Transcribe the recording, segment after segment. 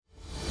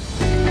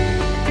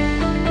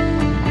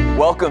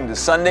Welcome to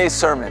Sunday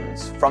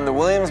Sermons from the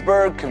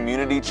Williamsburg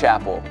Community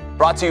Chapel,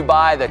 brought to you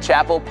by the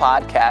Chapel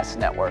Podcast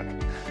Network.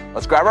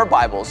 Let's grab our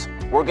Bibles.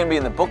 We're going to be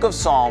in the book of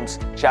Psalms,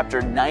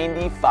 chapter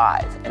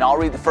 95, and I'll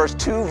read the first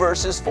two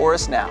verses for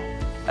us now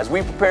as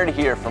we prepare to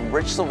hear from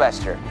Rich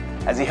Sylvester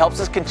as he helps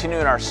us continue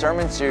in our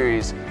sermon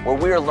series where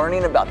we are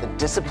learning about the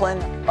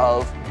discipline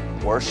of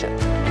worship.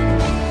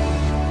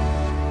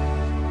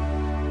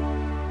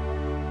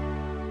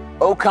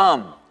 O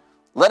come,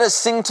 let us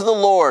sing to the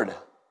Lord.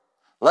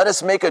 Let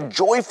us make a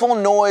joyful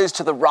noise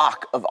to the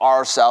rock of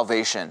our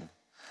salvation.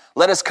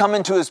 Let us come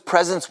into his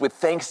presence with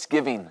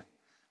thanksgiving.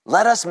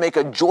 Let us make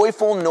a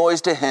joyful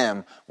noise to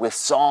him with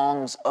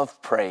songs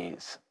of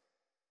praise.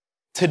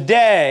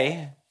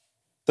 Today,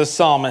 the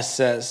psalmist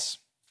says,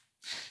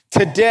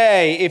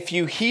 today, if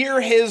you hear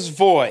his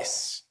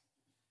voice,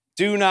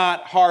 do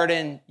not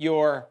harden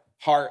your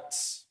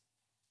hearts.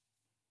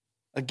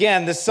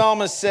 Again, the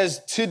psalmist says,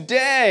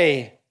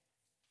 today,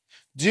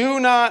 do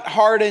not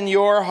harden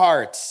your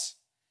hearts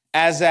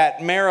as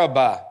at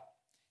Meribah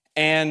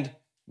and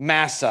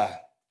Massah.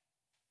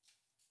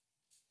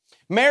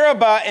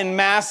 Meribah and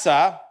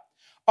Massah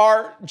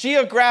are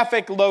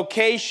geographic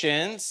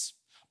locations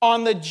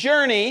on the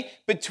journey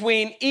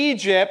between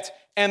Egypt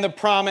and the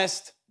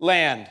Promised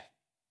Land.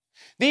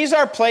 These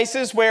are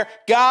places where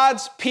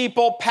God's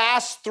people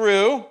pass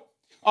through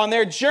on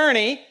their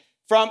journey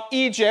from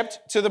Egypt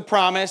to the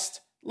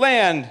Promised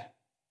Land.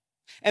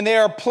 And they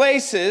are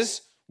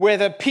places where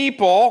the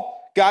people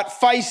got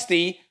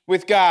feisty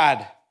with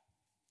God.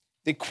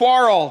 They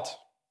quarreled.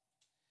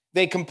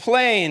 They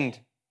complained.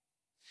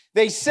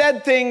 They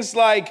said things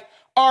like,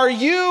 "Are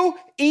you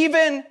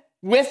even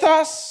with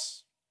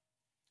us?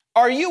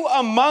 Are you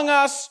among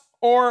us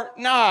or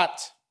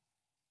not?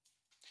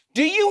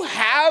 Do you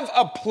have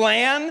a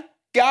plan,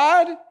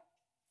 God?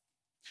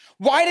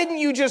 Why didn't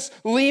you just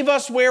leave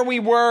us where we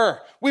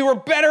were? We were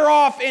better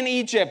off in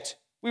Egypt.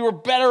 We were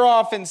better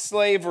off in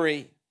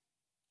slavery."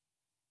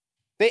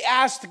 They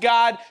asked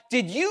God,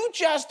 "Did you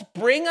just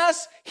bring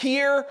us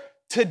here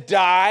to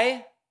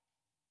die?"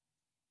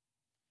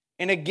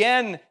 And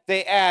again,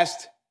 they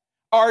asked,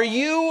 "Are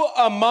you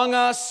among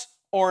us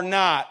or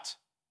not,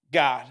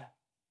 God?"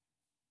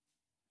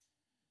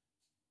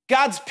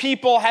 God's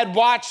people had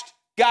watched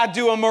God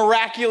do a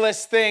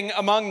miraculous thing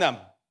among them.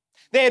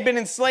 They had been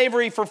in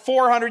slavery for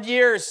 400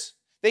 years.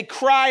 They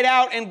cried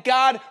out and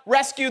God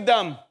rescued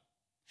them.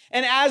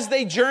 And as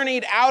they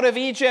journeyed out of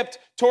Egypt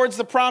towards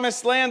the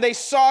Promised Land, they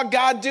saw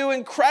God do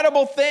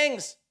incredible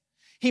things.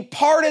 He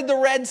parted the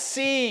Red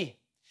Sea.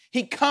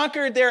 He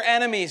conquered their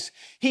enemies.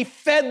 He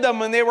fed them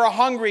when they were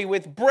hungry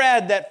with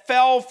bread that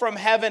fell from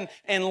heaven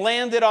and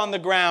landed on the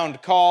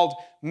ground called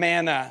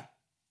manna.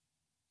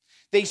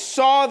 They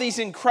saw these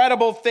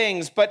incredible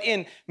things, but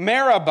in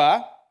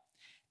Meribah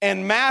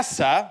and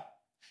Massah,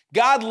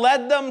 God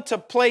led them to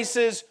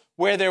places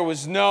where there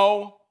was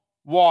no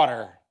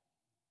water.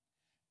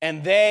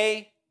 And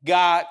they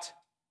got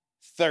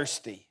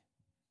thirsty.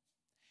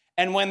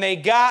 And when they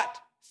got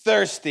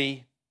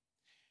thirsty,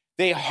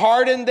 they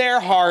hardened their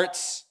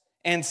hearts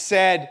and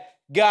said,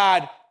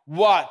 "God,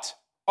 what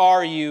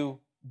are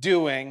you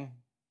doing?"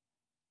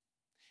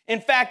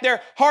 In fact,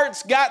 their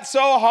hearts got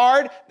so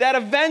hard that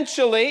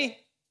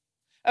eventually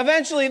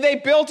they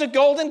built a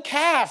golden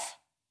calf.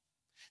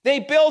 They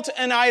built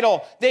an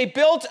idol. They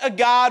built a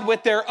god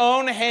with their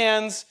own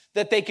hands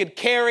that they could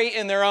carry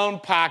in their own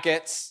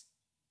pockets.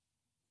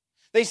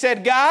 They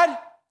said, "God,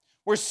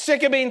 we're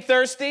sick of being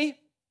thirsty.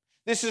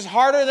 This is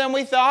harder than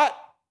we thought.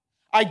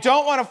 I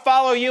don't want to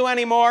follow you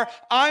anymore.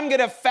 I'm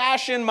going to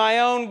fashion my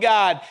own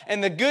god.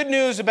 And the good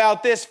news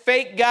about this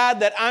fake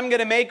god that I'm going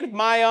to make with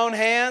my own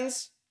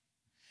hands,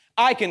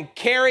 I can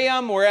carry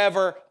him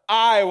wherever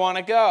I want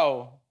to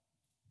go."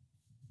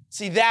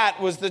 See,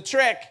 that was the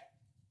trick.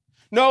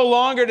 No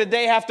longer did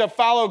they have to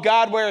follow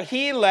God where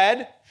he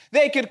led.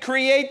 They could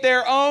create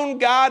their own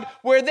God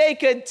where they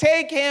could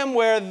take him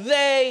where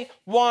they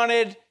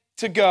wanted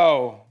to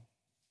go.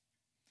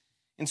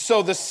 And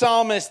so the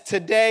psalmist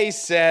today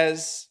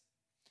says,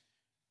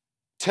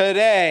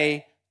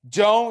 today,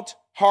 don't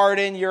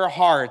harden your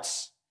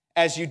hearts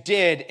as you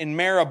did in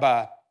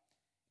Meribah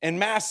and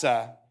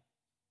Massah.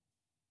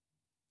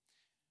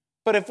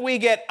 But if we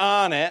get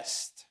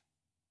honest,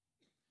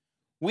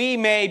 we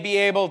may be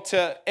able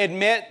to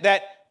admit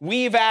that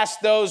we've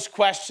asked those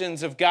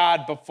questions of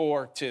God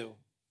before too.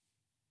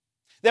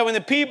 That when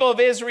the people of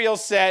Israel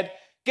said,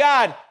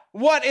 "God,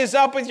 what is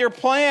up with your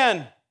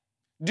plan?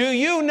 Do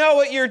you know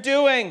what you're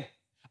doing?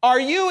 Are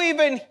you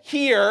even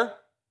here?"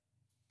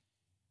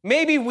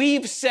 Maybe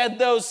we've said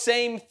those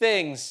same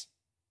things.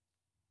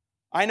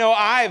 I know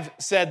I've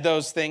said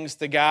those things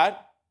to God.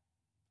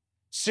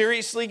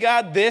 "Seriously,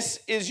 God, this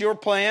is your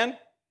plan?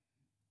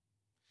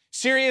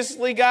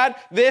 Seriously, God,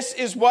 this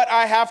is what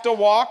I have to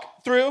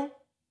walk through?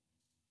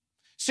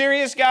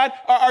 Serious, God,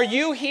 are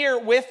you here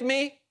with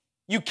me?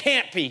 You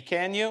can't be,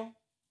 can you?"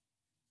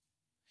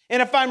 And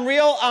if I'm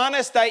real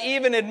honest, I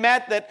even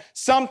admit that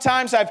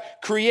sometimes I've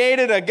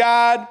created a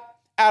God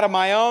out of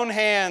my own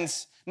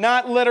hands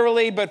not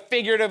literally, but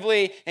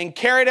figuratively, and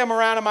carried them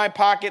around in my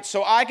pocket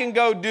so I can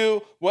go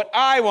do what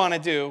I want to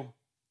do.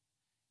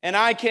 And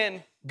I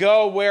can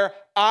go where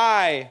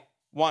I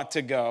want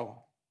to go.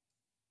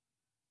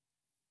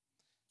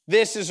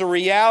 This is a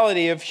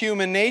reality of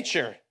human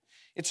nature.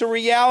 It's a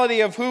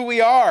reality of who we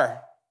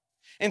are.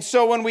 And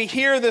so when we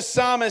hear the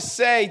psalmist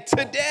say,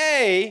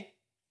 today,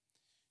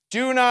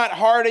 do not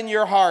harden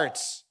your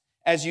hearts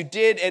as you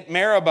did at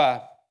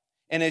Meribah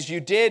and as you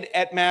did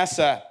at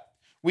Massah,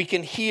 we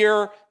can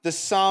hear the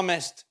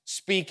psalmist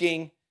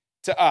speaking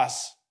to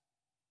us.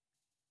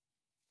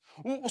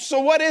 So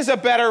what is a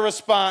better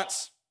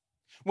response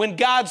when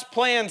God's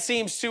plan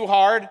seems too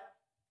hard?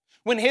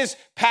 When his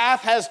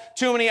path has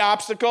too many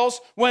obstacles?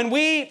 When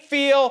we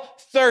feel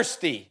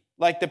thirsty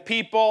like the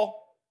people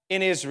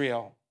in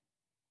Israel?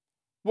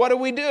 What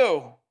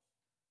do?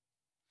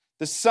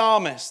 The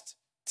psalmist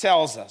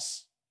tells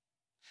us.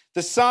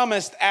 The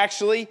psalmist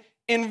actually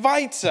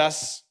invites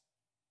us.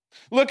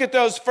 Look at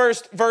those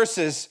first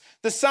verses.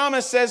 The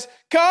psalmist says,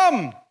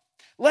 come,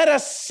 let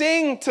us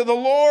sing to the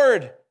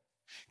Lord.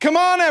 Come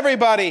on,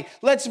 everybody,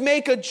 let's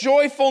make a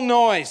joyful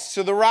noise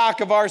to the rock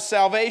of our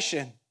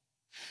salvation.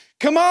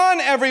 Come on,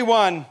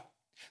 everyone,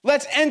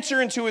 let's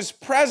enter into his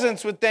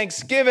presence with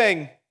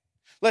thanksgiving.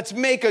 Let's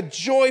make a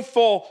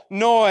joyful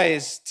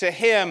noise to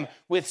him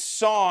with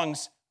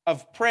songs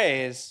of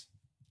praise.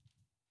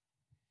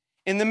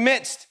 In the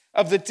midst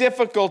of the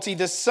difficulty,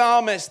 the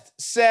psalmist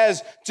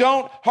says,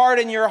 don't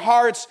harden your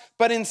hearts,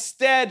 but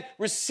instead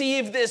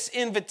receive this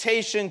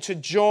invitation to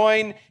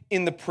join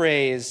in the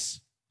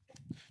praise,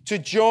 to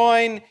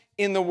join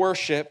in the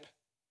worship.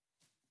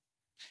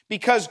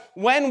 Because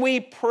when we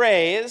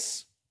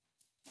praise,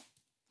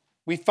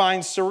 we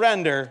find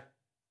surrender.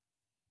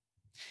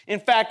 In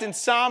fact, in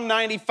Psalm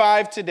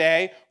 95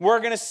 today, we're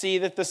going to see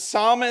that the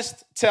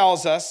psalmist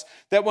tells us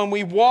that when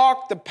we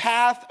walk the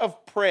path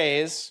of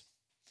praise,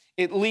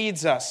 it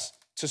leads us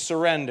to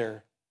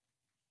surrender.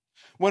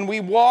 When we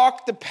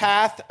walk the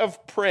path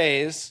of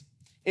praise,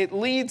 it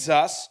leads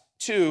us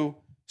to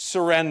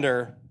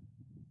surrender.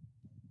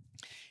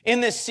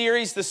 In this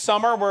series this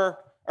summer,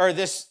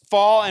 this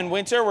fall and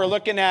winter, we're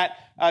looking at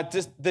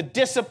the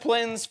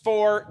disciplines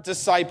for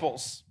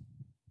disciples.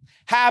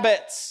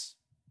 Habits,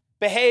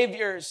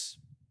 behaviors,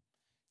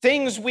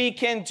 things we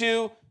can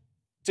do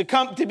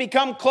to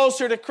become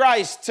closer to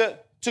Christ,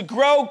 to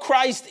grow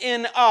Christ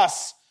in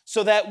us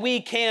so that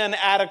we can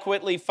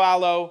adequately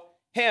follow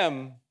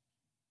him.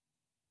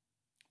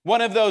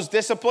 One of those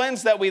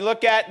disciplines that we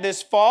look at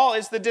this fall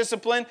is the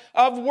discipline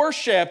of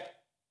worship,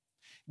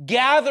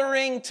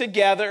 gathering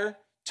together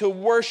to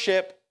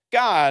worship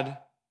God.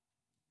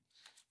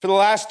 For the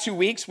last 2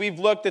 weeks, we've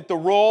looked at the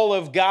role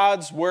of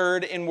God's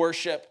word in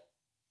worship.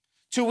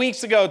 2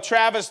 weeks ago,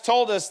 Travis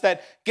told us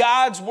that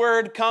God's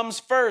word comes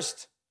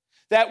first,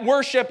 that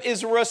worship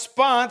is a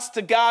response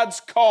to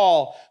God's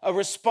call, a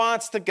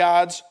response to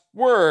God's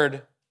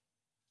word.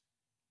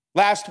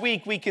 Last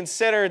week, we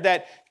considered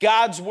that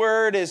God's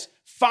word is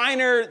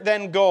finer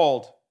than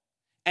gold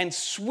and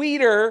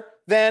sweeter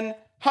than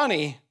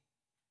honey.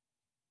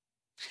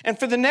 And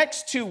for the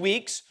next 2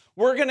 weeks,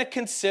 we're going to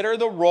consider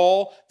the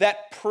role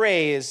that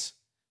praise,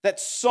 that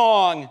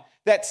song,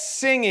 that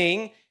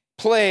singing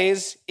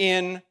plays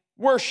in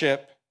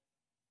worship.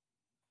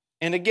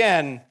 And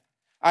again,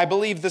 I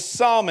believe the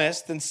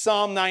psalmist in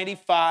Psalm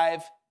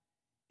 95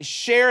 is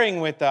sharing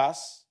with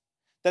us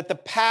that the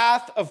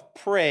path of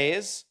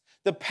praise,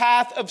 the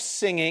path of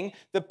singing,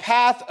 the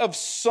path of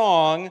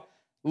song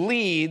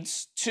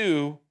leads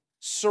to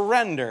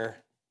surrender.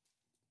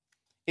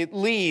 It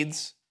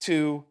leads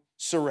to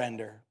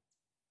surrender.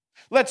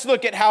 Let's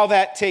look at how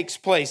that takes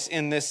place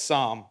in this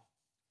psalm.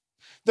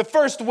 The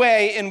first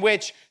way in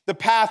which the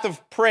path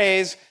of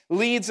praise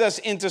leads us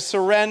into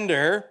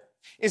surrender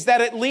is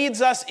that it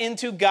leads us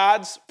into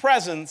God's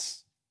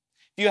presence.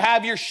 If you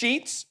have your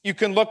sheets, you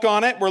can look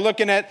on it. We're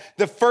looking at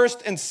the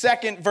first and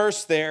second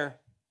verse there.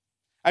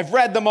 I've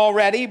read them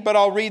already, but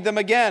I'll read them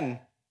again.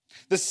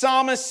 The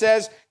psalmist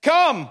says,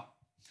 come,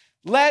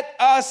 let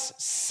us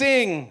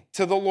sing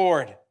to the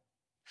Lord.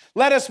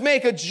 Let us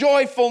make a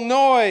joyful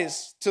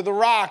noise to the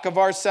rock of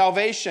our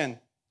salvation.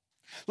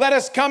 Let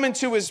us come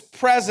into his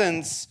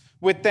presence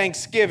with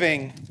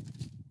thanksgiving.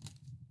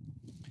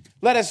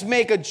 Let us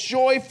make a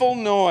joyful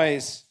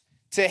noise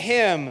to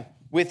him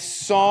with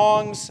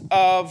songs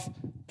of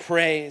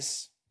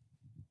praise.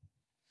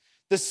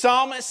 The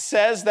psalmist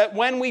says that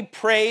when we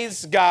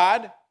praise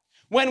God,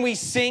 when we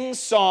sing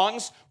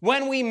songs,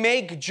 when we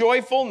make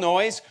joyful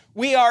noise,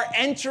 we are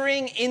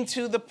entering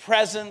into the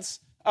presence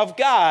of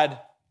God.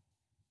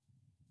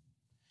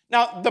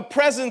 Now, the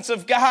presence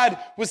of God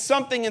was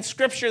something in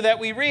Scripture that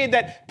we read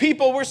that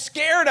people were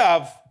scared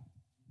of.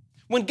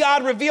 When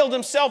God revealed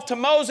himself to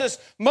Moses,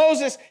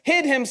 Moses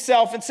hid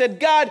himself and said,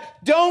 God,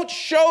 don't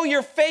show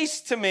your face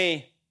to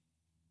me.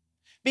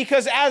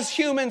 Because as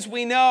humans,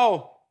 we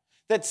know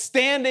that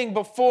standing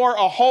before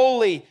a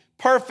holy,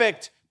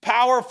 perfect,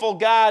 powerful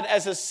God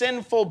as a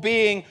sinful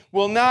being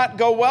will not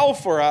go well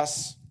for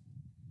us.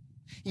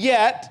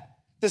 Yet,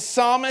 the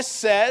psalmist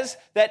says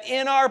that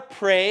in our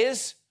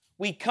praise,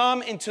 we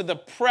come into the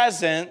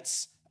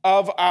presence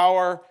of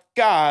our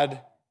God.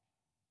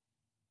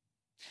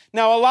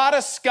 Now, a lot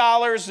of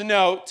scholars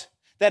note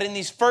that in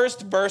these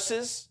first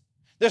verses,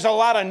 there's a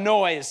lot of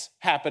noise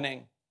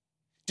happening.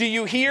 Do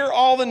you hear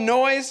all the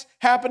noise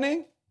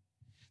happening?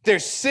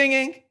 There's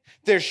singing,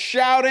 there's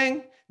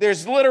shouting,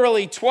 there's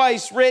literally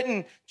twice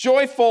written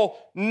joyful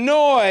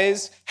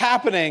noise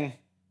happening.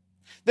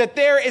 That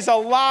there is a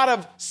lot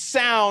of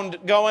sound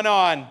going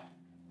on.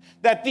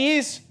 That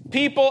these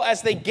people,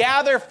 as they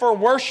gather for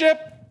worship,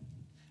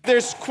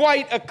 there's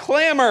quite a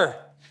clamor.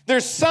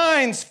 There's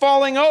signs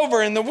falling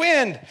over in the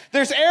wind.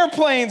 There's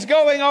airplanes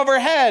going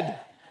overhead.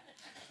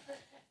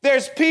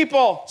 There's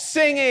people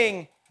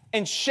singing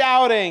and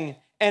shouting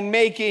and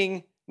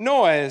making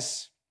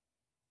noise.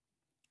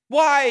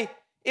 Why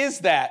is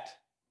that?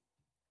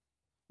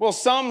 Well,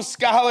 some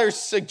scholars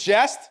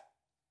suggest,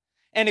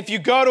 and if you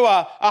go to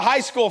a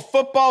high school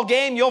football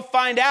game, you'll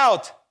find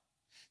out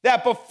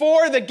that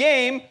before the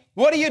game,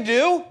 what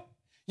do?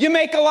 You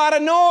make a lot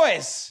of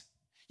noise.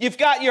 You've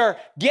got your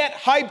Get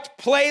Hyped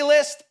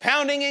playlist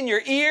pounding in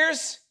your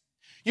ears.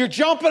 You're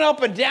jumping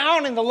up and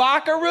down in the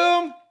locker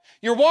room.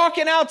 You're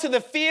walking out to the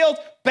field,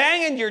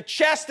 banging your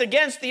chest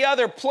against the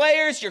other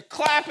players. You're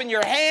clapping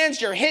your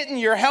hands. You're hitting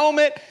your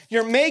helmet.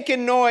 You're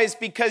making noise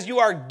because you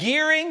are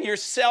gearing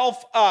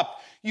yourself up.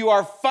 You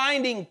are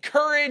finding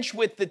courage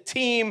with the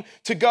team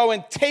to go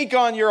and take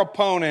on your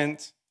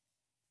opponent.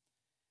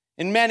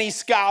 And many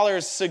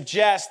scholars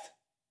suggest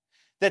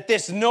that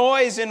this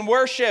noise in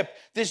worship,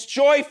 this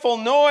joyful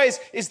noise,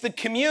 is the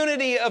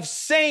community of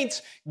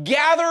saints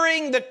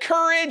gathering the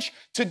courage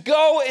to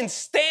go and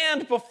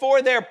stand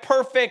before their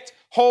perfect,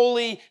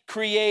 holy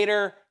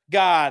Creator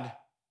God.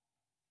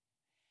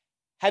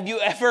 Have you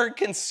ever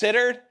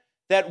considered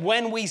that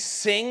when we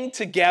sing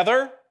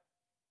together,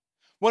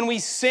 when we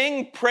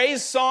sing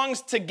praise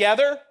songs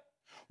together,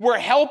 we're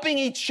helping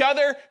each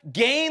other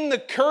gain the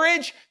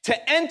courage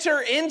to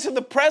enter into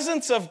the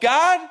presence of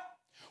God?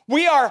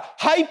 We are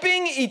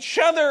hyping each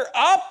other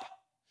up.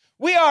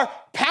 We are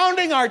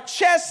pounding our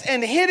chests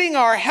and hitting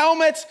our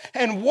helmets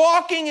and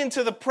walking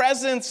into the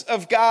presence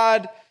of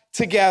God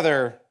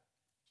together.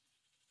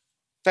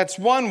 That's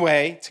one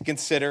way to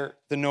consider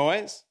the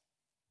noise.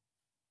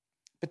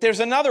 But there's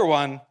another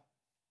one.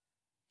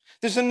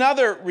 There's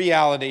another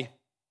reality.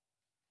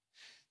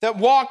 That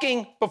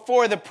walking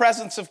before the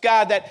presence of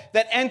God,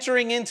 that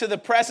entering into the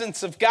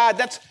presence of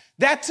God,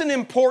 that's an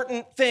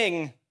important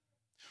thing.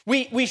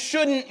 We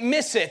shouldn't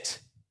miss it.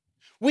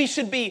 We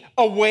should be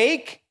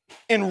awake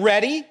and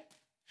ready.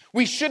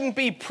 We shouldn't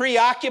be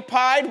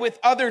preoccupied with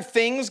other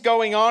things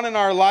going on in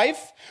our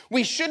life.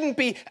 We shouldn't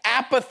be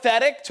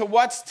apathetic to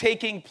what's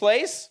taking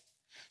place.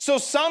 So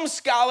some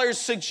scholars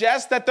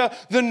suggest that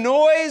the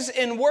noise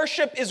in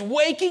worship is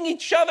waking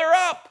each other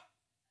up.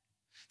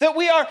 That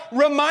we are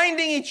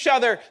reminding each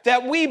other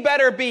that we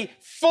better be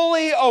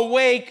fully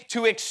awake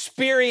to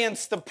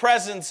experience the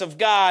presence of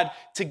God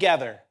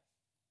together.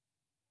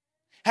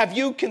 Have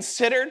you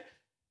considered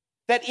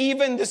that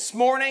even this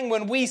morning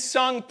when we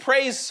sung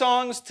praise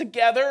songs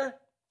together,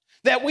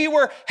 that we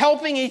were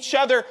helping each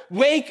other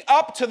wake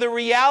up to the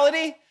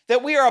reality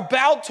that we are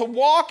about to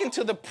walk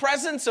into the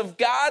presence of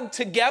God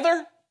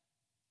together?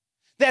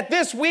 That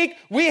this week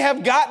we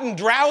have gotten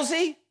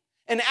drowsy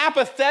and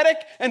apathetic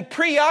and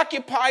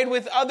preoccupied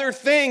with other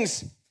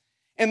things.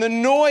 And the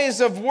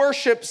noise of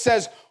worship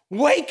says,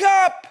 wake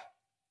up!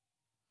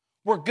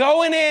 We're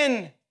going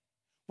in.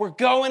 We're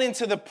going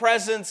into the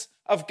presence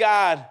of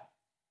God.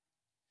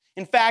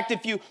 In fact,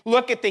 if you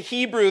look at the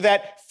Hebrew,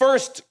 that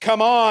first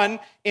come on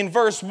in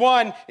verse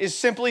 1 is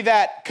simply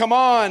that, come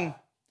on.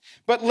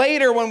 But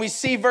later when we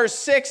see verse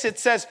 6, it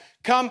says,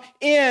 come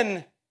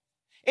in.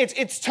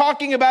 It's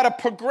talking about a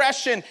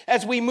progression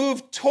as we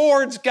move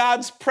towards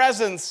God's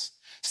presence.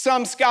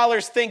 Some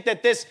scholars think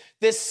that this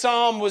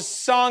psalm was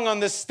sung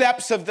on the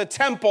steps of the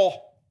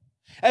temple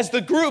as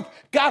the group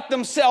got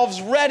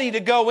themselves ready to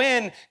go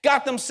in,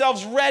 got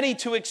themselves ready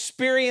to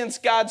experience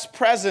God's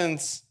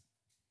presence.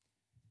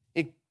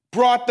 It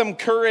brought them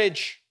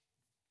courage.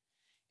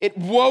 It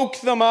woke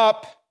them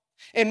up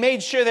and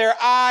made sure their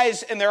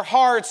eyes and their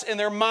hearts and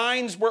their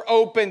minds were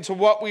open to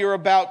what we were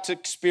about to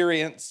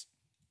experience.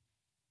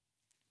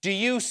 Do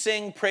you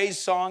sing praise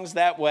songs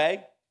that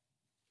way?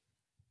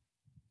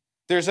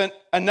 There's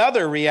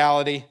another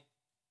reality.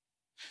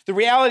 The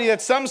reality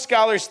that some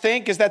scholars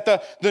think is that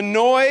the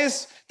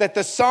noise that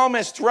the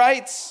psalmist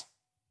writes,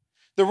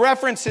 the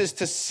references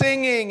to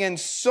singing and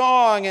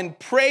song and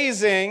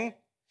praising,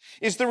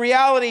 is the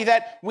reality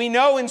that we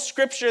know in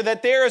Scripture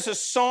that there is a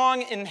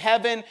song in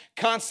heaven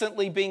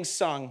constantly being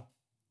sung.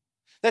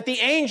 That the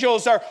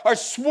angels are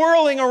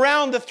swirling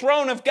around the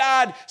throne of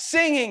God,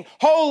 singing,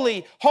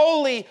 holy,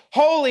 holy,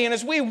 holy. And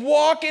as we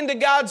walk into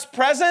God's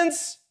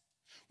presence,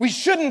 we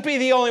shouldn't be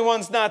the only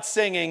ones not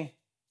singing.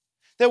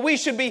 That we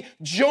should be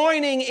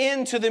joining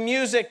into the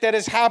music that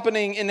is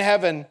happening in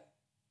heaven.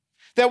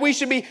 That we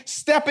should be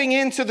stepping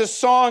into the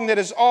song that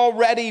is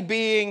already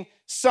being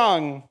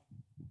sung.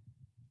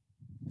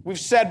 We've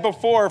said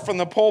before from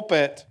the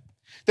pulpit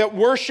that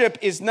worship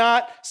is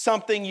not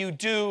something you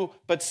do,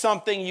 but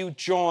something you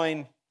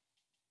join.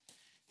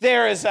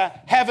 There is a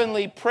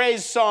heavenly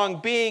praise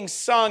song being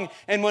sung,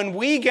 and when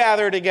we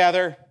gather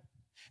together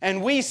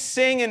and we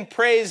sing and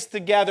praise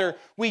together,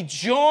 we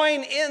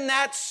join in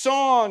that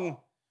song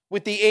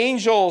with the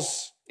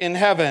angels in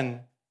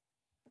heaven.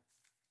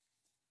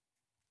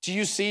 Do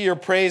you see your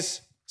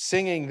praise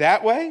singing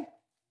that way?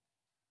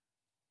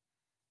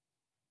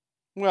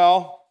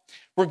 Well,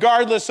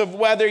 regardless of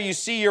whether you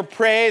see your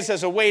praise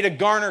as a way to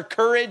garner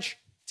courage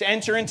to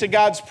enter into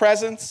God's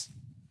presence,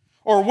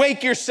 or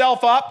wake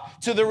yourself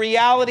up to the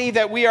reality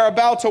that we are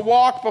about to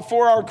walk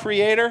before our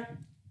Creator,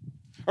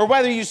 or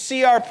whether you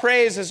see our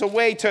praise as a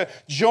way to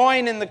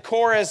join in the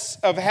chorus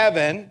of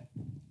heaven,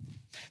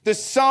 the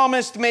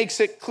psalmist makes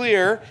it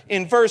clear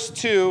in verse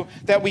 2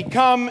 that we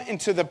come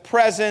into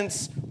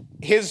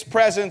his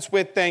presence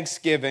with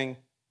thanksgiving.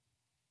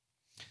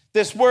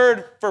 This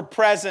word for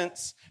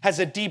presence has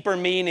a deeper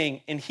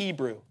meaning in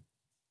Hebrew.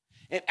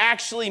 It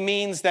actually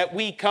means that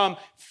we come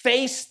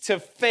face to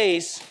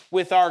face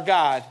with our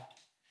God.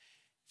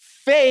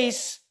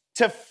 Face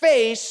to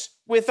face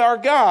with our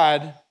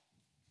God.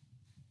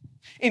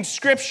 In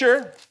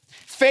Scripture,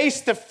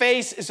 face to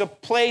face is a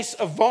place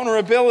of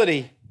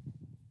vulnerability.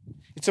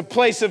 It's a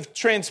place of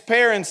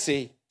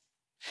transparency.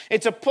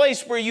 It's a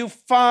place where you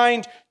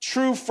find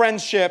true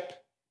friendship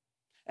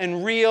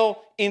and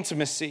real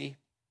intimacy.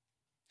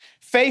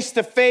 Face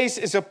to face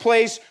is a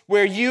place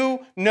where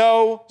you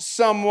know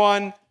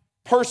someone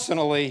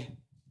personally.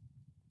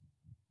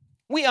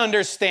 We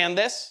understand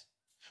this.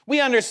 We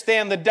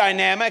understand the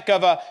dynamic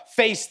of a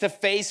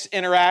face-to-face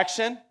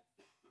interaction.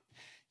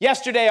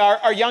 Yesterday,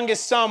 our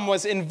youngest son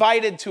was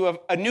invited to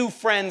a new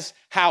friend's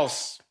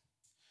house.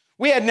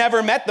 We had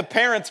never met the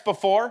parents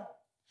before.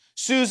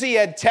 Susie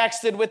had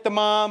texted with the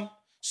mom.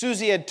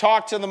 Susie had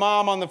talked to the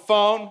mom on the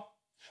phone.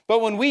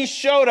 But when we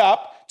showed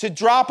up to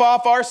drop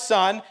off our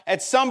son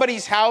at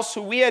somebody's house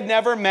who we had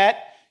never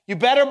met, you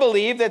better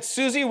believe that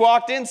Susie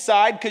walked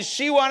inside because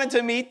she wanted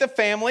to meet the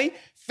family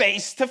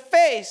face to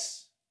face.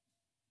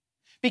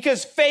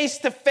 Because face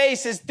to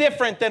face is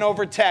different than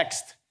over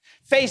text.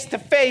 Face to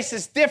face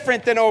is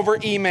different than over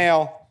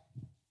email.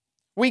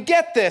 We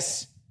get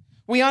this.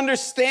 We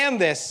understand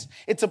this.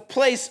 It's a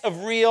place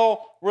of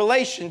real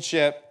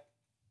relationship.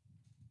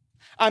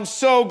 I'm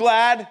so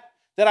glad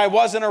that I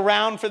wasn't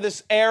around for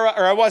this era,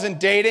 or I wasn't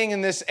dating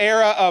in this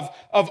era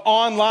of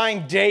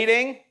online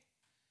dating.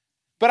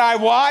 But I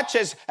watch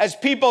as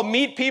people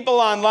meet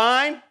people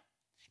online.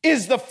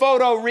 Is the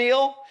photo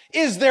real?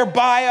 Is their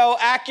bio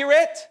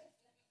accurate?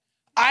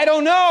 I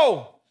don't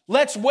know.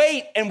 Let's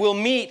wait and we'll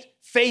meet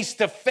face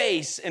to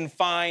face and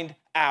find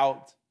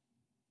out.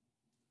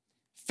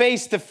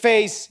 Face to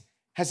face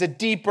has a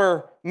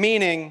deeper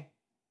meaning: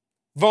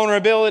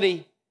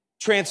 vulnerability,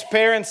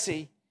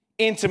 transparency,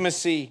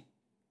 intimacy,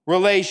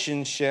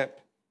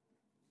 relationship.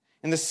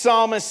 And the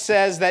psalmist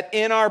says that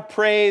in our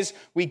praise,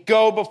 we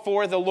go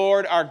before the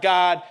Lord our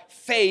God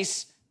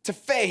face to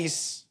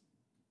face.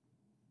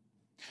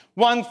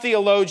 One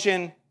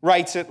theologian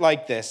writes it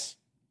like this.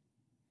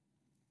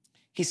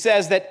 He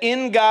says that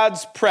in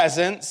God's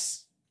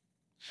presence,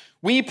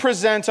 we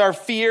present our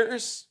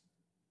fears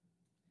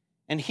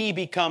and he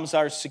becomes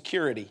our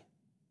security.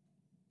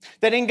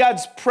 That in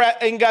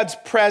God's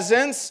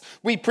presence,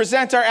 we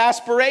present our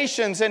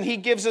aspirations and he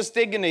gives us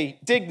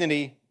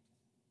dignity.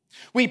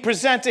 We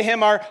present to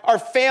him our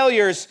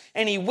failures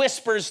and he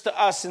whispers to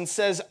us and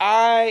says,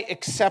 I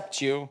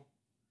accept you.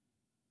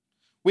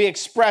 We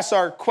express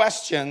our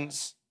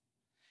questions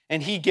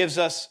and he gives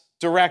us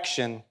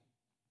direction.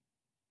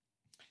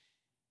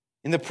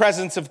 In the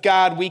presence of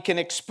God, we can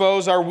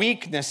expose our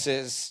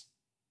weaknesses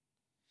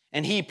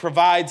and he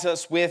provides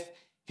us with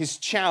his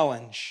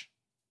challenge.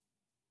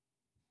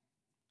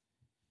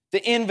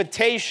 The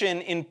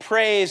invitation in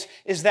praise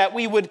is that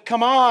we would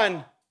come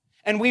on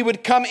and we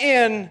would come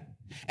in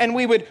and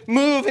we would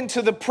move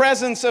into the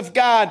presence of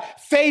God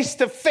face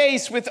to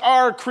face with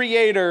our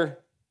Creator,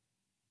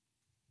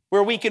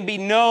 where we can be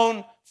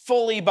known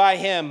fully by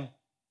him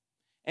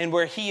and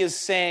where he is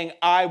saying,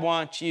 I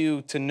want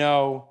you to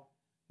know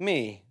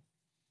me.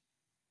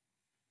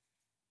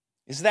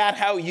 Is that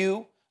how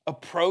you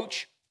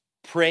approach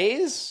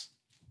praise?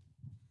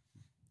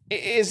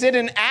 Is it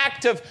an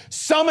act of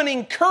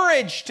summoning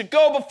courage to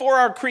go before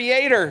our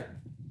Creator?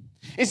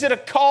 Is it a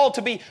call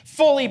to be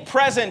fully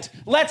present?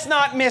 Let's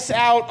not miss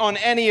out on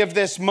any of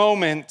this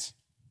moment.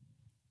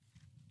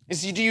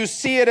 Do you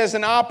see it as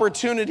an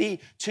opportunity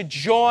to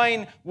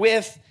join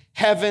with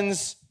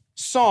heaven's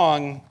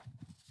song?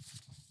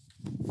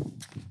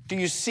 Do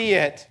you see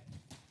it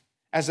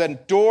as a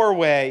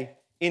doorway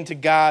into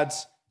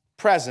God's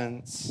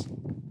presence?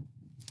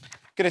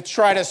 I'm going to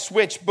try to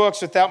switch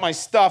books without my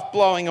stuff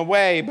blowing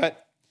away,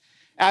 but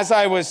as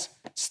I was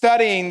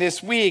studying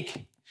this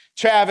week,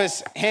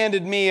 Travis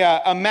handed me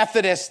a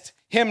Methodist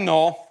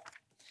hymnal.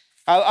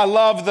 I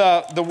love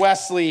the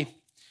Wesley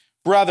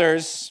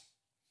brothers.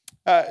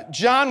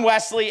 John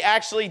Wesley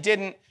actually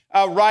didn't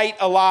write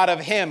a lot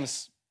of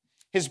hymns.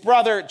 His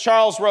brother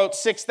Charles wrote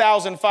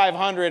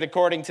 6,500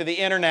 according to the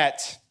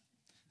internet.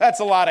 That's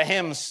a lot of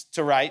hymns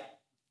to write.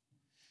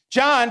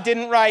 John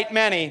didn't write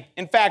many.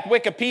 In fact,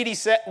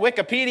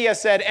 Wikipedia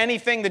said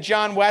anything that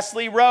John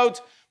Wesley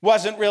wrote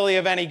wasn't really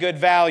of any good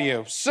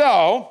value.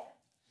 So,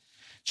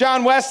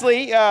 John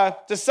Wesley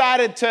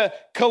decided to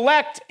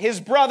collect his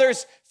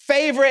brother's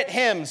favorite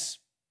hymns.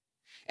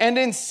 And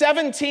in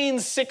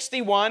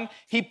 1761,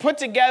 he put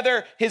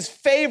together his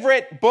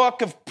favorite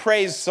book of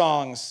praise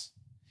songs,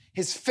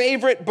 his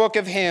favorite book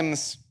of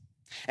hymns.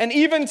 And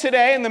even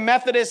today in the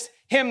Methodist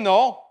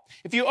hymnal,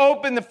 if you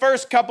open the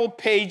first couple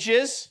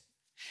pages,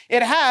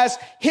 it has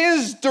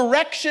his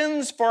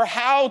directions for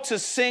how to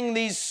sing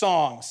these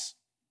songs.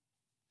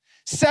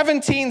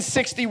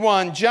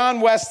 1761,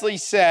 John Wesley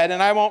said,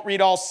 and I won't read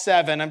all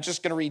 7, I'm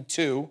just going to read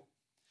 2.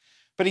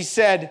 But he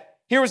said,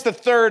 here was the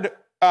third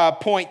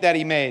point that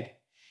he made.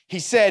 He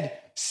said,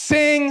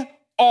 sing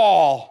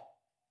all.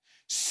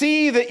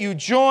 See that you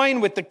join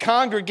with the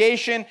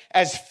congregation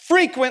as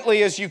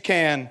frequently as you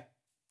can.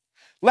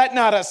 Let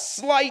not a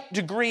slight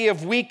degree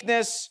of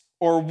weakness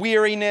or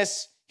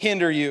weariness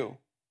hinder you.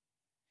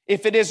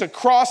 If it is a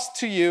cross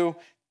to you,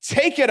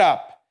 take it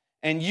up,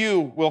 and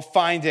you will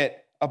find it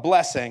a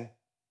blessing.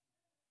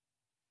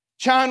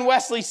 John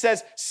Wesley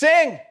says,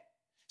 sing.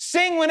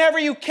 Sing whenever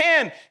you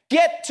can.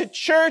 Get to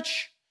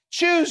church,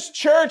 choose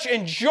church,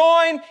 and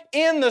join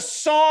in the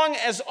song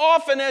as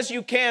often as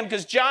you can,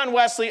 because John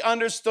Wesley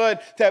understood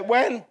that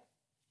when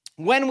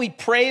we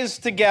praise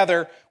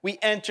together, we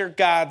enter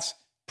God's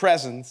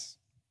presence.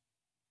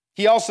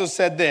 He also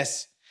said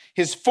this,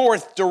 his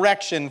fourth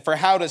direction for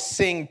how to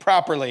sing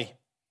properly.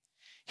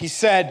 He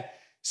said,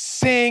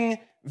 sing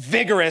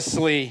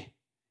vigorously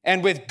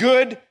and with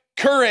good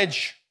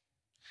courage.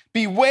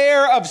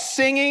 Beware of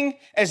singing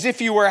as if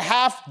you were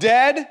half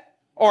dead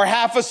or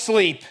half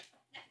asleep,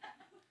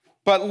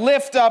 but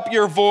lift up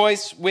your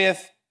voice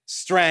with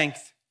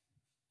strength.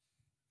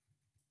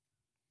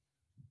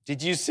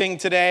 Did you sing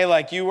today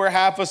like you were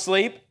half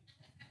asleep?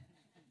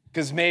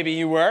 Because maybe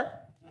you were.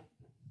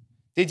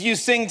 Did you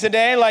sing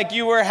today like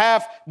you were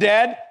half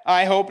dead?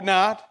 I hope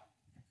not.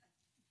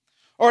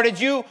 Or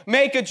did you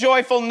make a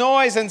joyful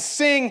noise and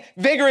sing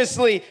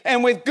vigorously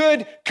and with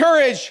good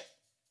courage?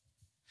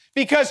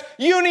 Because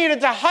you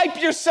needed to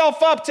hype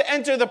yourself up to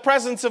enter the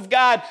presence of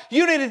God.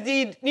 You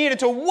needed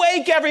to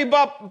wake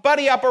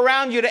everybody up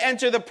around you to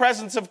enter the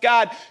presence of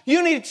God.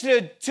 You needed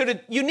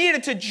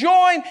to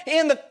join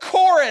in the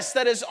chorus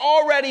that is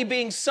already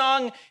being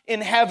sung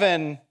in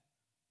heaven.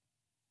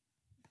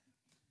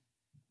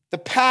 The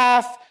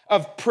path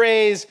of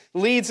praise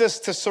leads us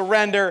to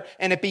surrender,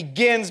 and it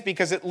begins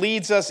because it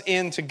leads us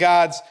into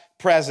God's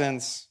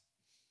presence.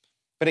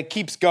 But it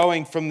keeps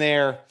going from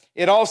there.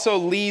 It also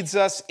leads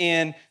us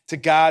into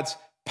God's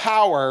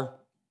power.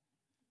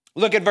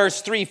 Look at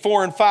verse 3,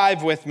 4, and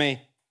 5 with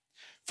me.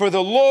 For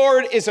the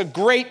Lord is a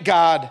great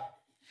God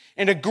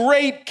and a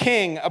great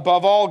King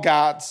above all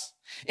gods.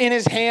 In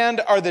his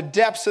hand are the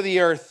depths of the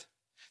earth.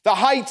 The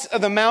heights of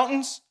the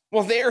mountains,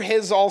 well, they're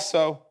his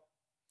also.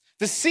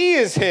 The sea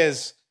is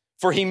his,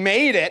 for he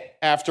made it,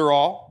 after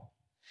all,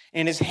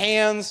 and his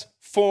hands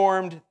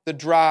formed the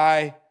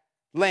dry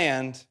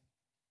land.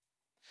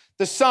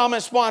 The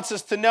psalmist wants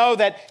us to know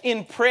that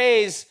in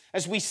praise,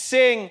 as we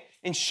sing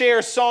and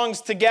share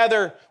songs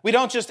together, we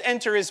don't just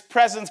enter his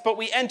presence, but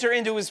we enter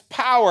into his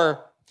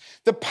power.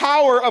 The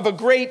power of a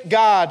great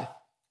God,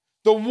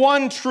 the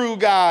one true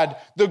God,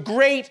 the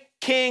great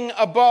King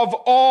above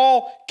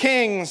all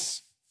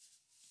kings.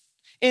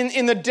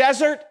 In the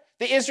desert,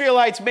 the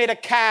Israelites made a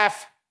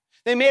calf.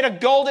 They made a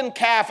golden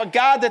calf, a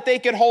God that they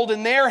could hold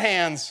in their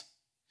hands,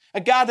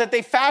 a God that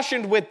they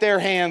fashioned with their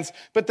hands.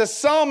 But the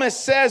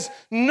psalmist says,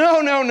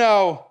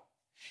 no.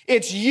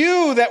 It's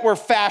you that were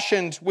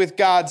fashioned with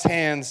God's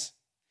hands,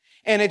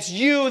 and it's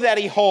you that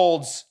he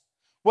holds.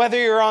 Whether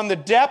you're on the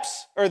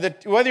depths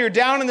whether you're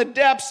down in the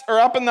depths or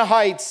up in the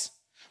heights,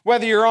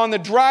 whether you're on the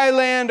dry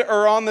land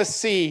or on the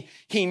sea,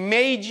 he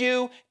made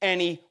you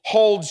and he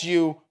holds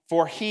you,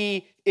 for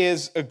he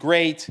is a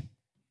great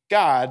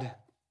God.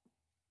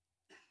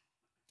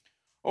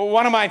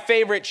 One of my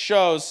favorite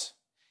shows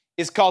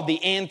is called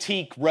The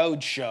Antique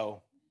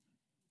Roadshow.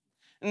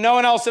 No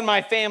one else in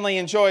my family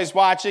enjoys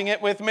watching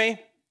it with me,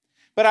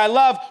 but I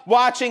love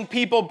watching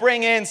people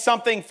bring in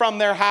something from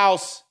their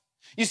house.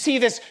 You see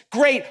this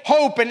great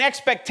hope and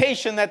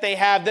expectation that they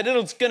have that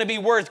it's going to be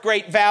worth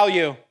great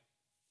value.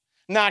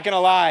 Not going to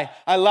lie,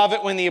 I love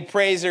it when the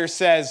appraiser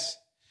says,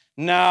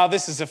 no,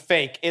 this is a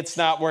fake. It's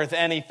not worth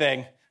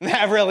anything.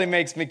 That really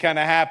makes me kind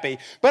of happy.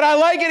 But I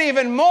like it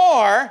even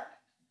more.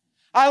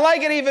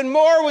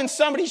 When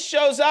somebody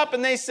shows up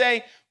and they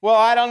say, well,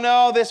 I don't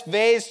know, this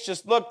vase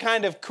just looked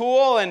kind of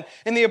cool. And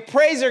the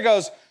appraiser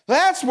goes,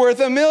 that's worth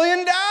 $1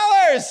 million.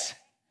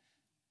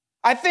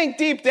 I think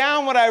deep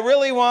down what I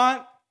really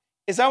want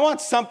is I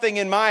want something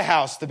in my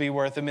house to be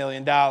worth $1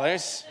 million.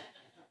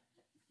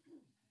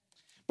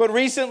 But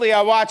recently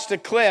I watched a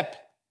clip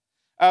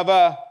of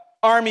an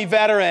Army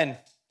veteran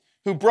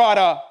who brought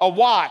a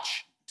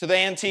watch to the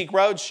Antique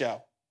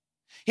Roadshow.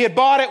 He had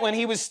bought it when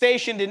he was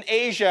stationed in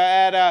Asia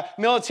at a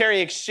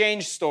military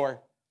exchange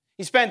store.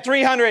 He spent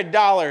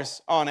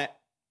 $300 on it.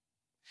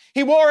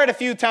 He wore it a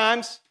few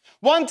times.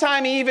 One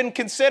time he even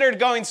considered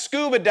going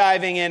scuba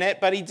diving in it,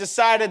 but he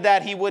decided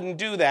that he wouldn't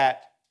do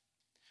that.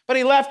 But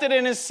he left it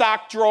in his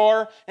sock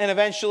drawer and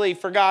eventually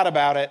forgot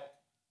about it.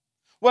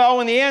 Well,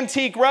 when the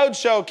Antique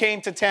Roadshow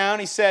came to town,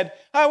 he said,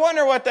 "I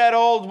wonder what that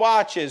old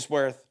watch is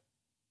worth."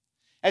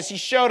 As he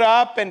showed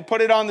up and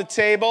put it on the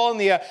table, and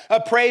the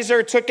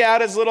appraiser took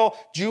out his little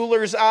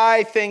jeweler's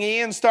eye thingy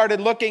and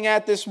started looking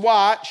at this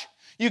watch,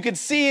 you could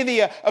see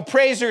the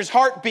appraiser's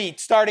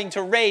heartbeat starting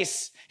to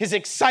race. His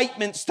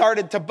excitement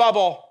started to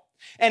bubble.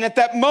 And at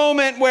that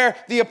moment where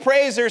the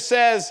appraiser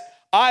says,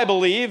 "I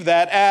believe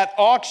that at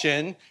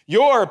auction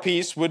your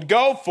piece would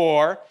go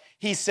for,"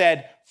 he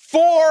said,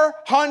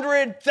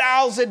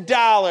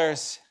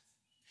 $400,000.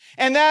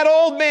 And that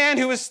old man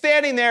who was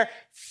standing there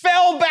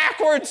fell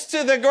backwards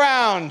to the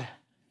ground,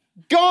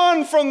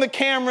 gone from the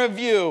camera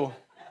view.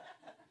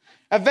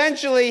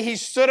 Eventually, he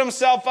stood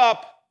himself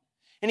up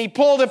and he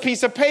pulled a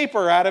piece of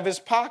paper out of his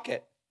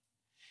pocket.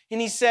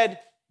 And he said,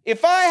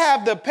 "If I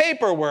have the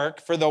paperwork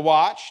for the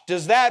watch,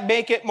 does that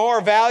make it more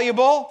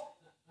valuable?"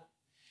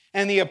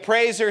 And the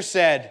appraiser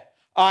said,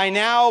 "I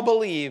now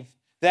believe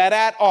that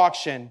at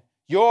auction,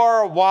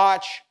 your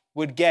watch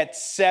would get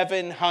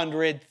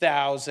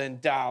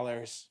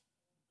 $700,000.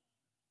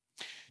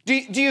 Do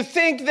you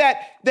think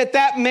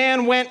that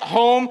man went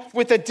home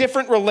with a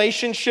different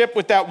relationship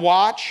with that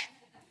watch?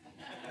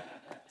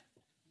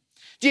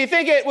 Do you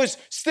think it was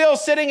still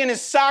sitting in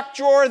his sock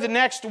drawer the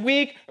next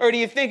week, or do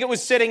you think it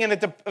was sitting in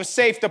a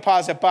safe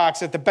deposit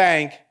box at the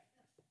bank?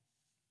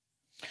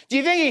 Do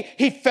you think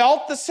he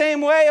felt the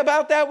same way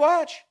about that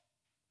watch?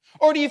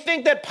 Or do you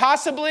think that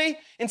possibly,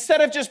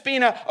 instead of just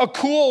being a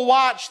cool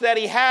watch that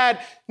he had,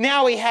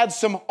 now he had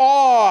some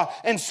awe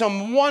and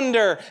some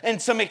wonder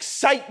and some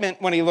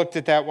excitement when he looked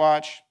at that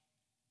watch?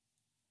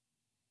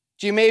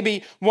 Do you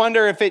maybe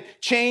wonder if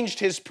it changed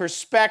his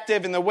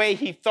perspective and the way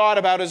he thought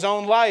about his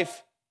own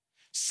life?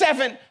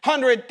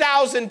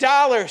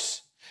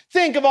 $700,000.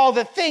 Think of all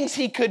the things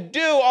he could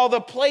do, all the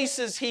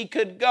places he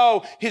could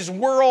go. His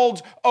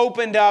world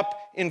opened up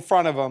in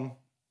front of him.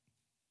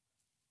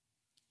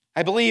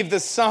 I believe the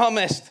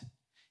psalmist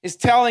is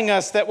telling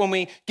us that when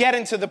we get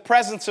into the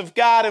presence of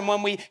God and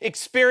when we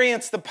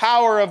experience the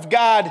power of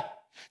God,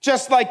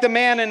 just like the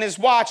man and his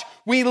watch,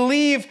 we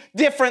leave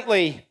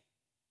differently.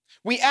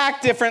 We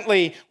act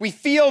differently. We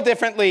feel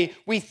differently.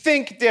 We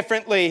think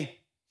differently.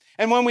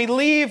 And when we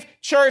leave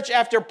church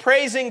after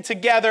praising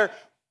together,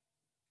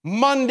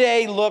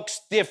 Monday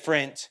looks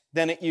different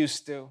than it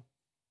used to.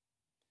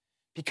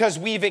 Because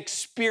we've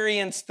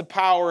experienced the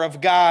power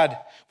of God.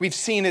 We've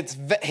seen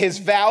his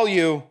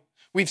value.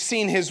 We've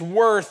seen his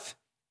worth.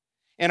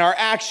 And our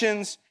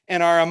actions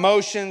and our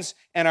emotions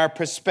and our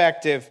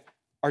perspective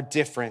are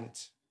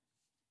different.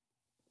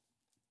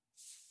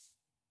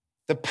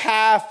 The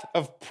path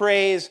of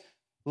praise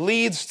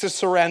leads to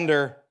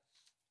surrender.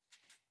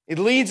 It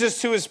leads us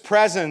to his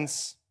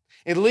presence.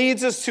 It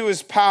leads us to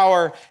his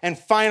power. And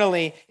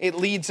finally, it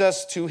leads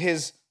us to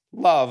his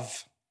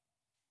love.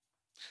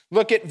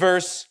 Look at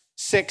verse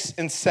 6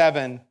 and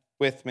 7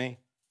 with me.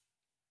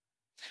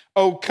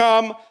 "Oh,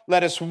 come,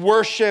 let us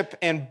worship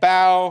and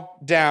bow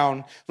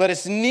down. Let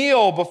us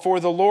kneel before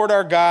the Lord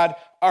our God,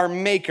 our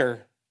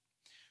Maker.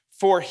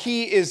 For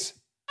he is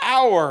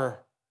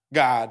our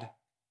God,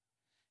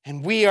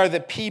 and we are the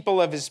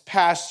people of his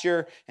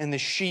pasture and the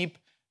sheep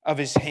of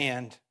his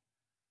hand."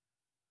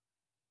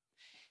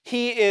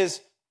 He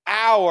is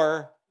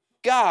our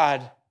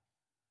God.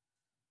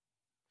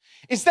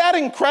 Is that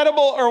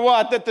incredible or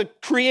what? That the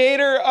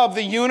creator of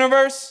the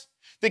universe,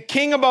 the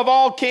king above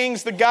all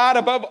kings, the God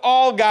above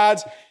all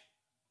gods,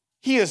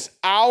 he is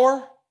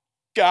our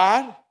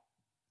God?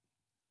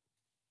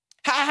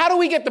 How do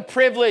we get the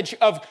privilege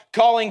of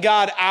calling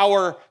God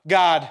our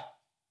God?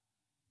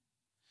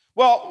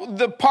 Well,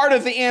 the part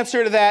of the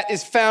answer to that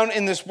is found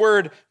in this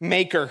word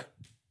maker.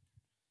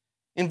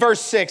 In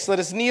verse 6, let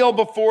us kneel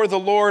before the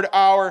Lord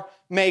our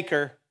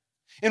Maker.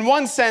 In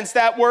one sense,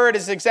 that word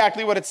is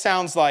exactly what it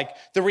sounds like,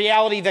 the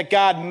reality that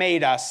God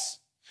made us.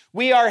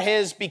 We are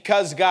his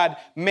because God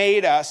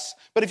made us.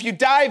 But if you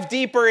dive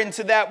deeper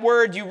into that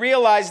word, you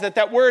realize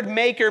that word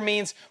maker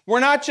means we're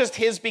not just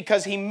his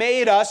because he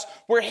made us,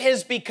 we're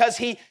his because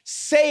he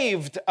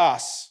saved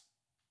us.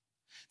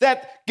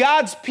 That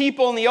God's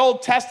people in the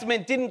Old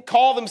Testament didn't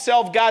call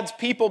themselves God's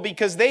people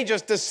because they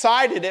just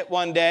decided it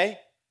one day.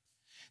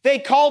 They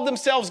called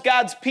themselves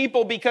God's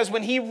people because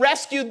when he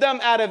rescued them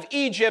out of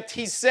Egypt,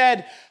 he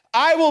said,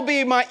 "I will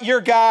be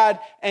your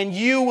God and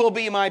you will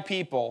be my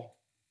people."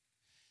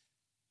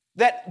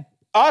 That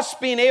us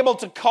being able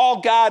to call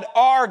God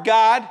our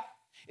God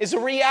is a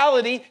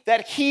reality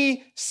that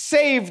he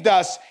saved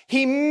us.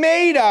 He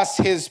made us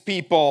his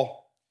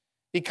people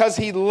because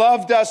he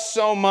loved us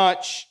so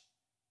much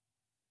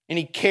and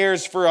he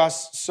cares for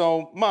us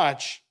so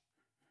much.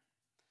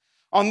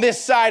 On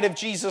this side of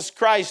Jesus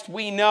Christ,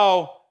 we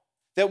know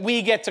that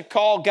we get to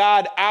call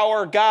God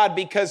our God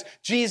because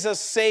Jesus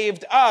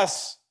saved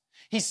us.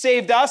 He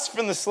saved us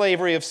from the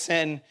slavery of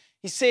sin.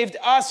 He saved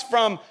us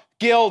from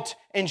guilt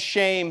and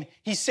shame.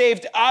 He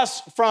saved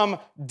us from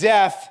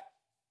death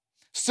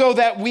so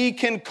that we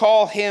can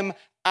call him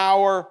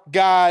our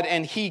God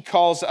and he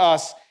calls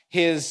us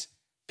his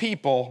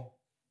people.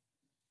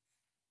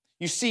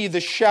 You see the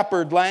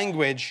shepherd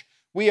language.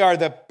 We are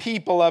the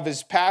people of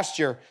his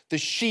pasture, the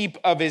sheep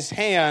of his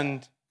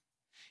hand.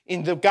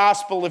 In the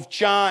Gospel of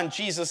John,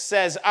 Jesus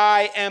says,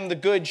 I am the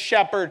good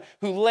shepherd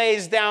who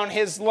lays down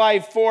his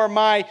life for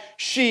my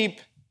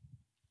sheep.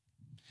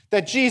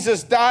 That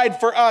Jesus died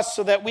for us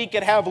so that we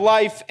could have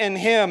life in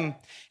him.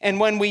 And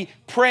when we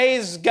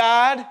praise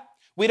God,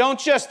 we don't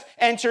just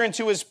enter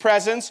into his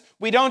presence,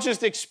 we don't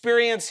just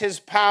experience his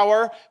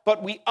power,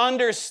 but we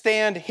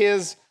understand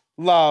his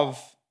love.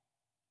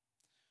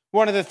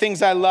 One of the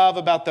things I love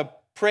about the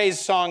praise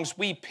songs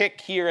we pick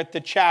here at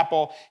the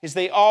chapel is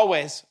they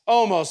always,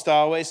 almost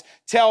always,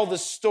 tell the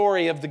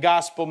story of the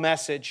gospel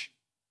message.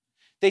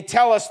 They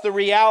tell us the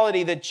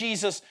reality that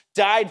Jesus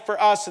died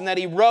for us and that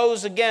he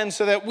rose again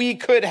so that we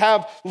could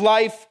have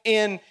life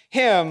in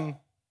him.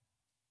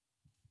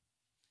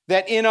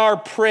 That in our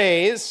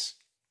praise,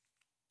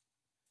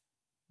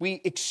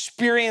 we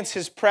experience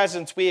his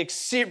presence, we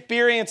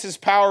experience his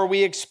power,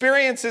 we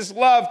experience his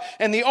love,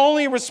 and the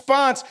only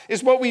response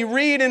is what we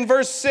read in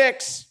verse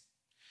 6.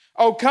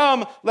 Oh,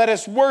 come, let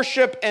us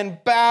worship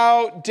and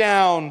bow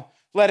down.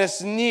 Let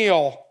us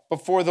kneel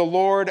before the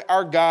Lord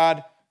our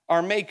God,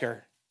 our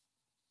Maker.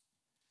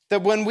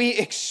 That when we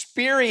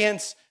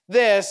experience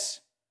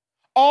this,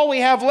 all we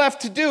have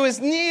left to do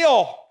is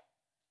kneel.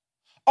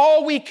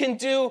 All we can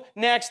do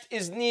next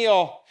is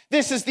kneel.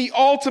 This is the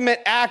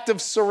ultimate act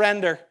of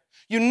surrender.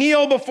 You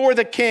kneel before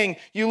the king.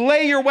 You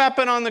lay your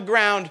weapon on the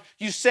ground.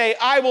 You say,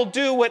 I will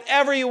do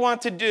whatever you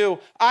want to do.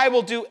 I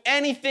will do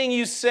anything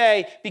you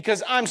say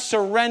because I'm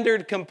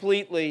surrendered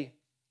completely.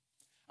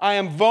 I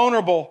am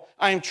vulnerable.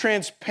 I am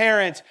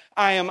transparent.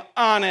 I am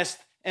honest.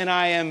 And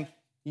I am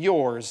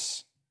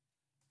yours.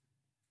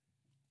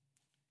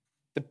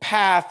 The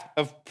path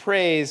of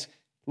praise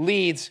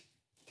leads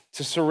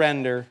to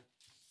surrender.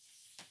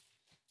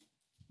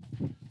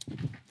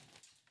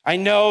 I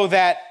know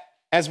that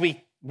as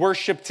we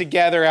worship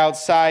together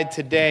outside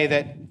today,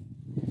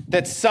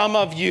 that some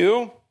of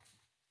you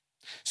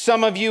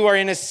are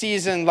in a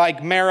season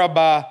like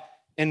Meribah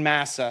and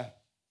Massa.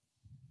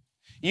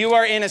 You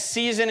are in a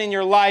season in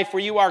your life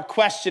where you are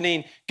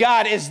questioning,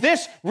 God, is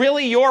this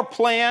really your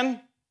plan?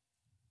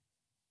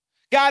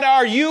 God,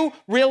 are you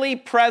really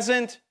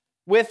present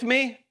with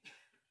me?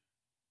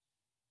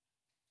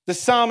 The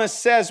psalmist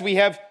says we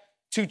have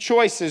two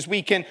choices.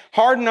 We can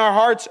harden our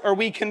hearts or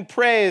we can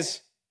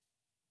praise.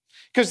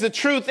 Because the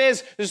truth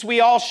is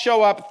we all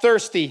show up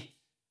thirsty,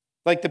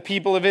 like the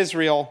people of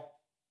Israel.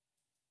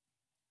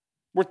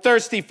 We're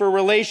thirsty for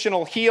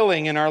relational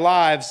healing in our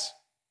lives.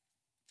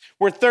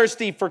 We're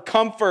thirsty for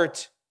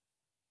comfort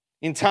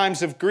in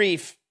times of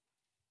grief.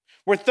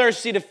 We're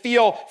thirsty to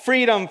feel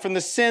freedom from the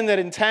sin that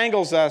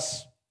entangles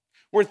us.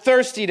 We're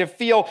thirsty to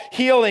feel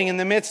healing in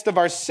the midst of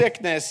our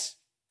sickness.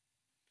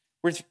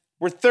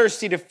 We're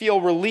thirsty to feel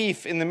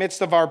relief in the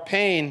midst of our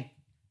pain.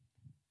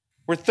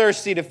 We're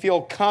thirsty to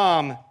feel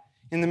calm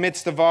in the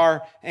midst of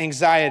our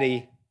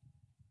anxiety.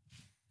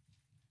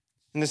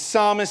 And the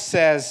psalmist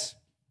says,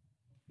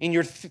 in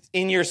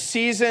your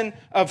season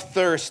of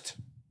thirst,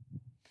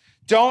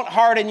 don't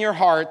harden your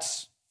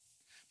hearts,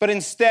 but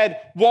instead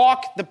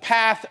walk the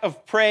path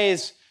of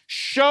praise.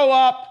 Show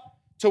up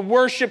to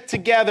worship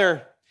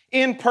together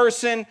in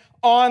person,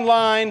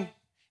 online,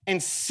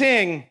 and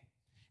sing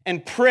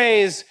and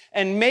praise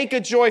and make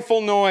a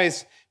joyful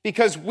noise,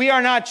 because we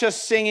are not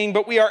just singing,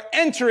 but we are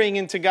entering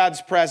into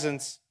God's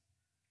presence.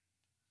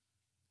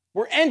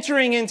 We're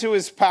entering into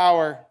his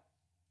power.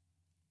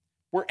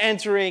 We're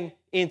entering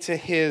into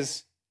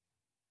his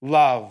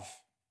love.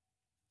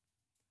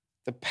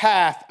 The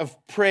path of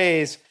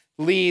praise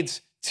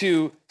leads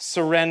to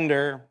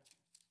surrender.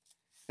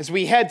 As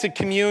we head to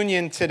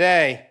communion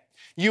today,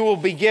 you will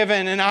be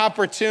given an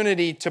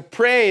opportunity to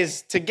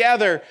praise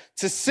together,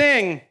 to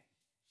sing.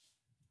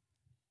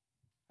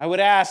 I would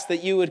ask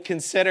that you would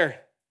consider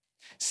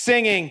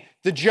singing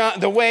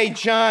the way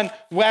John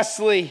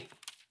Wesley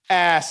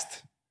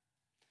asked.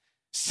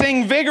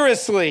 Sing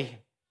vigorously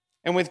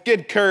and with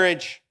good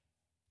courage.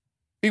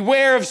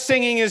 Beware of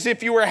singing as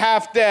if you were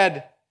half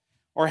dead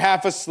or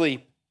half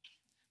asleep,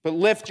 but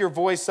lift your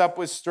voice up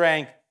with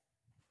strength,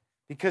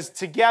 because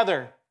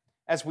together,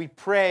 as we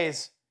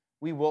praise,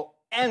 we will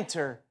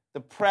enter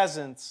the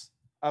presence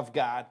of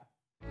God.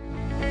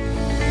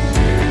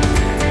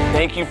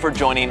 Thank you for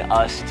joining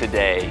us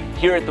today.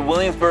 Here at the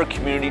Williamsburg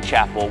Community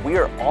Chapel, we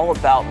are all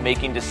about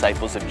making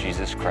disciples of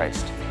Jesus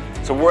Christ.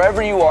 So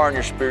wherever you are on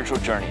your spiritual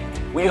journey,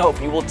 we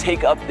hope you will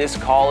take up this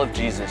call of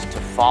Jesus to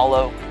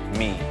follow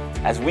me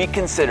as we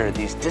consider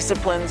these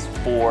disciplines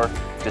for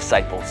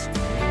disciples.